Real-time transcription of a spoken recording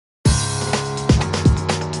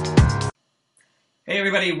Hey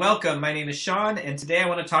everybody, welcome. My name is Sean, and today I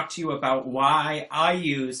want to talk to you about why I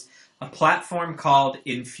use a platform called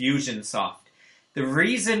Infusionsoft. The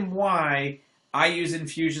reason why I use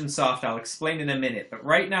Infusionsoft I'll explain in a minute, but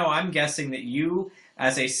right now I'm guessing that you,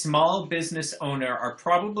 as a small business owner, are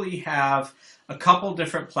probably have a couple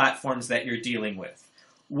different platforms that you're dealing with.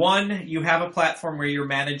 One, you have a platform where you're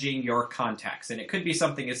managing your contacts, and it could be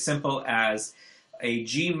something as simple as a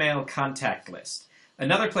Gmail contact list.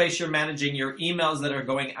 Another place you're managing your emails that are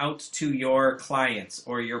going out to your clients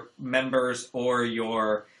or your members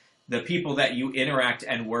or the people that you interact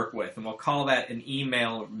and work with. And we'll call that an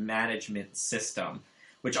email management system,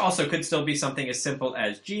 which also could still be something as simple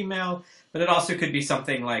as Gmail, but it also could be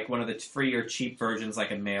something like one of the free or cheap versions like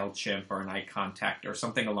a MailChimp or an iContact or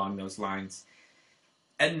something along those lines.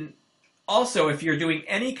 And also, if you're doing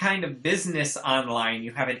any kind of business online,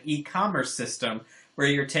 you have an e-commerce system where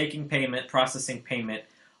you're taking payment, processing payment,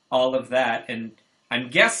 all of that. And I'm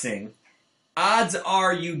guessing odds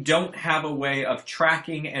are you don't have a way of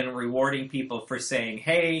tracking and rewarding people for saying,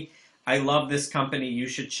 hey, I love this company, you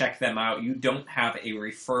should check them out. You don't have a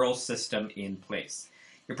referral system in place.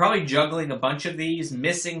 You're probably juggling a bunch of these,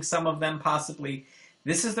 missing some of them possibly.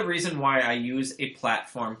 This is the reason why I use a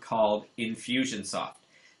platform called Infusionsoft.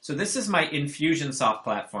 So this is my Infusionsoft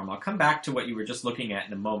platform. I'll come back to what you were just looking at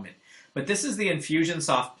in a moment. But this is the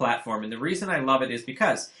Infusionsoft platform, and the reason I love it is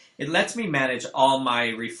because it lets me manage all my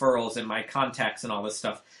referrals and my contacts and all this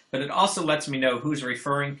stuff, but it also lets me know who's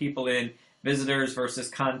referring people in, visitors versus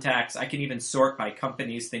contacts. I can even sort by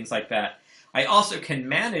companies, things like that. I also can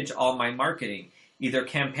manage all my marketing, either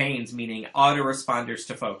campaigns, meaning autoresponders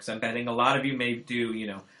to folks. I'm betting a lot of you may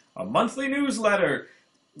do, a monthly newsletter.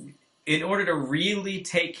 In order to really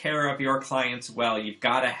take care of your clients well, you've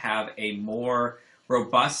got to have a more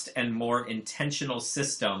robust and more intentional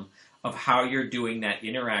system of how you're doing that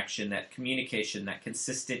interaction, that communication, that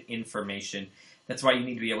consistent information. That's why you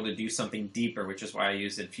need to be able to do something deeper, which is why I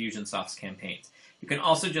use Infusionsoft's campaigns. You can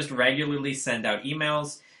also just regularly send out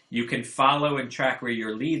emails. You can follow and track where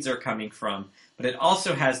your leads are coming from, but it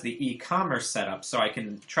also has the e-commerce setup, so I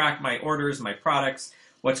can track my orders, my products,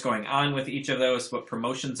 what's going on with each of those, what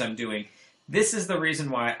promotions I'm doing. This is the reason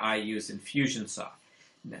why I use Infusionsoft.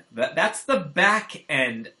 That's the back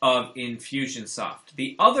end of Infusionsoft.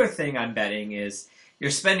 The other thing I'm betting is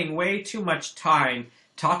you're spending way too much time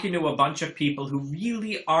talking to a bunch of people who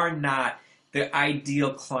really are not the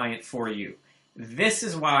ideal client for you. This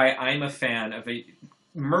is why I'm a fan of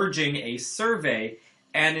merging a survey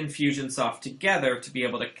and Infusionsoft together to be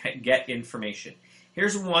able to get information.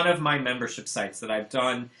 Here's one of my membership sites that I've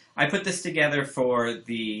done. I put this together for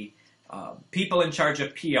the people in charge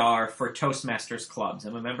of PR for Toastmasters clubs.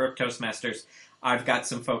 I'm a member of Toastmasters. I've got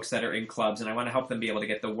some folks that are in clubs, and I want to help them be able to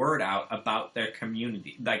get the word out about their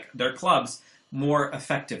community, like their clubs, more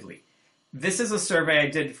effectively. This is a survey I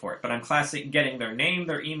did for it, but I'm getting their name,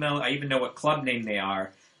 their email. I even know what club name they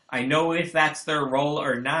are. I know if that's their role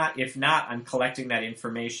or not. If not, I'm collecting that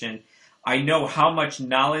information. I know how much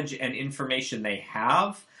knowledge and information they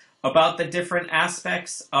have about the different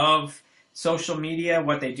aspects of social media,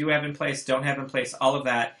 what they do have in place, don't have in place, all of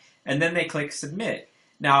that, and then they click submit.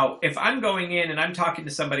 Now, if I'm going in and I'm talking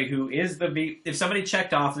to somebody who is the VP, if somebody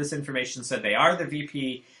checked off this information, said they are the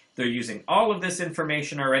VP, they're using all of this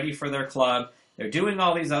information already for their club, they're doing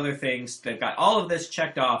all these other things, they've got all of this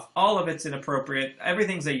checked off, all of it's inappropriate,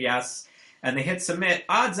 everything's a yes, and they hit submit,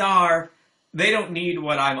 odds are they don't need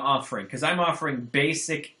what I'm offering, because I'm offering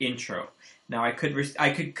basic intro. Now, I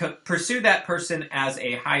could pursue that person as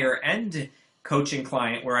a higher-end coaching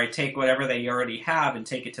client where I take whatever they already have and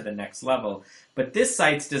take it to the next level. But this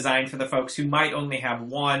site's designed for the folks who might only have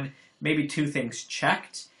one, maybe two things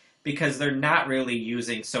checked because they're not really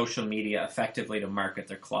using social media effectively to market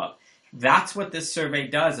their club. That's what this survey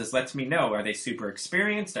does, is lets me know, are they super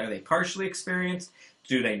experienced? Are they partially experienced?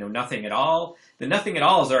 Do they know nothing at all? The nothing at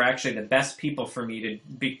alls are actually the best people for me to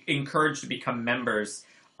be encouraged to become members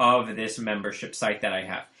of this membership site that I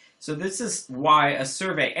have. So this is why a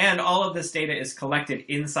survey, and all of this data is collected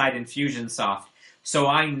inside Infusionsoft, so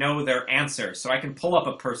I know their answers. So I can pull up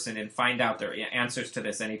a person and find out their answers to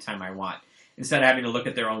this anytime I want. Instead of having to look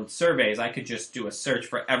at their own surveys, I could just do a search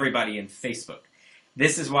for everybody in Facebook.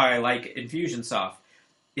 This is why I like Infusionsoft.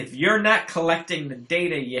 If you're not collecting the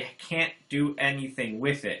data, you can't do anything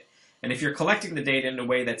with it. And if you're collecting the data in a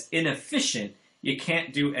way that's inefficient, you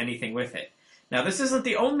can't do anything with it. Now, this isn't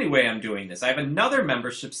the only way I'm doing this. I have another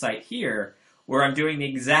membership site here where I'm doing the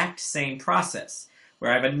exact same process, where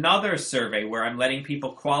I have another survey where I'm letting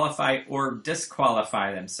people qualify or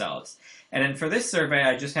disqualify themselves. And then for this survey,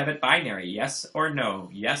 I just have it binary, yes or no,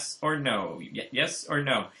 yes or no, yes or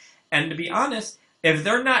no. And to be honest, If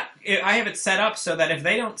they're not, I have it set up so that if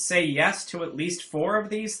they don't say yes to at least 4 of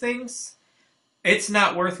these things, it's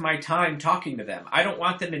not worth my time talking to them. I don't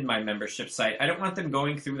want them in my membership site. I don't want them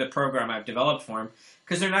going through the program I've developed for them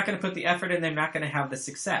because they're not going to put the effort in. They're not going to have the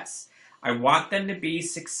success. I want them to be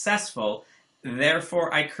successful.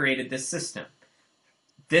 Therefore, I created this system.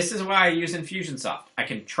 This is why I use Infusionsoft. I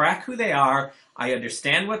can track who they are. I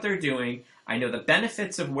understand what they're doing. I know the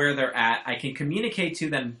benefits of where they're at. I can communicate to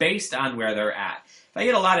them based on where they're at. If I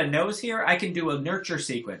get a lot of no's here, I can do a nurture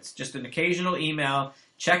sequence, just an occasional email,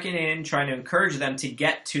 checking in, trying to encourage them to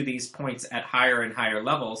get to these points at higher and higher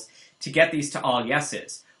levels to get these to all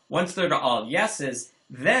yeses. Once they're to all yeses,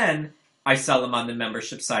 then I sell them on the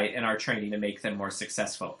membership site and our training to make them more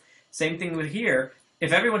successful. Same thing with here.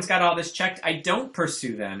 If everyone's got all this checked, I don't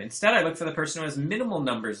pursue them. Instead, I look for the person who has minimal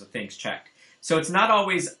numbers of things checked. So it's not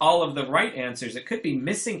always all of the right answers. It could be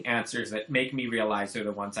missing answers that make me realize they're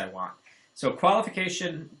the ones I want. So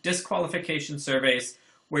qualification, disqualification surveys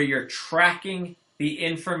where you're tracking the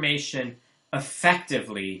information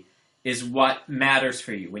effectively is what matters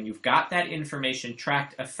for you. When you've got that information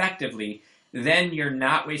tracked effectively, then you're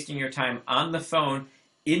not wasting your time on the phone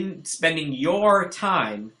in spending your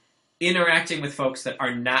time interacting with folks that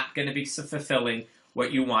are not going to be fulfilling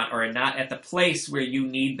what you want or are not at the place where you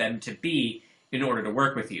need them to be in order to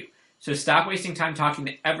work with you. So stop wasting time talking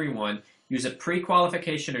to everyone. Use a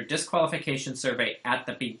pre-qualification or disqualification survey at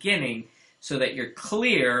the beginning so that you're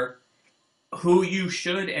clear who you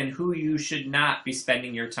should and who you should not be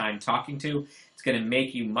spending your time talking to. It's going to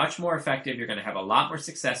make you much more effective. You're going to have a lot more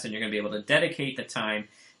success, and you're going to be able to dedicate the time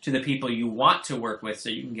to the people you want to work with so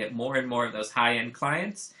you can get more and more of those high-end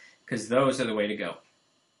clients, because those are the way to go.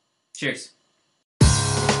 Cheers.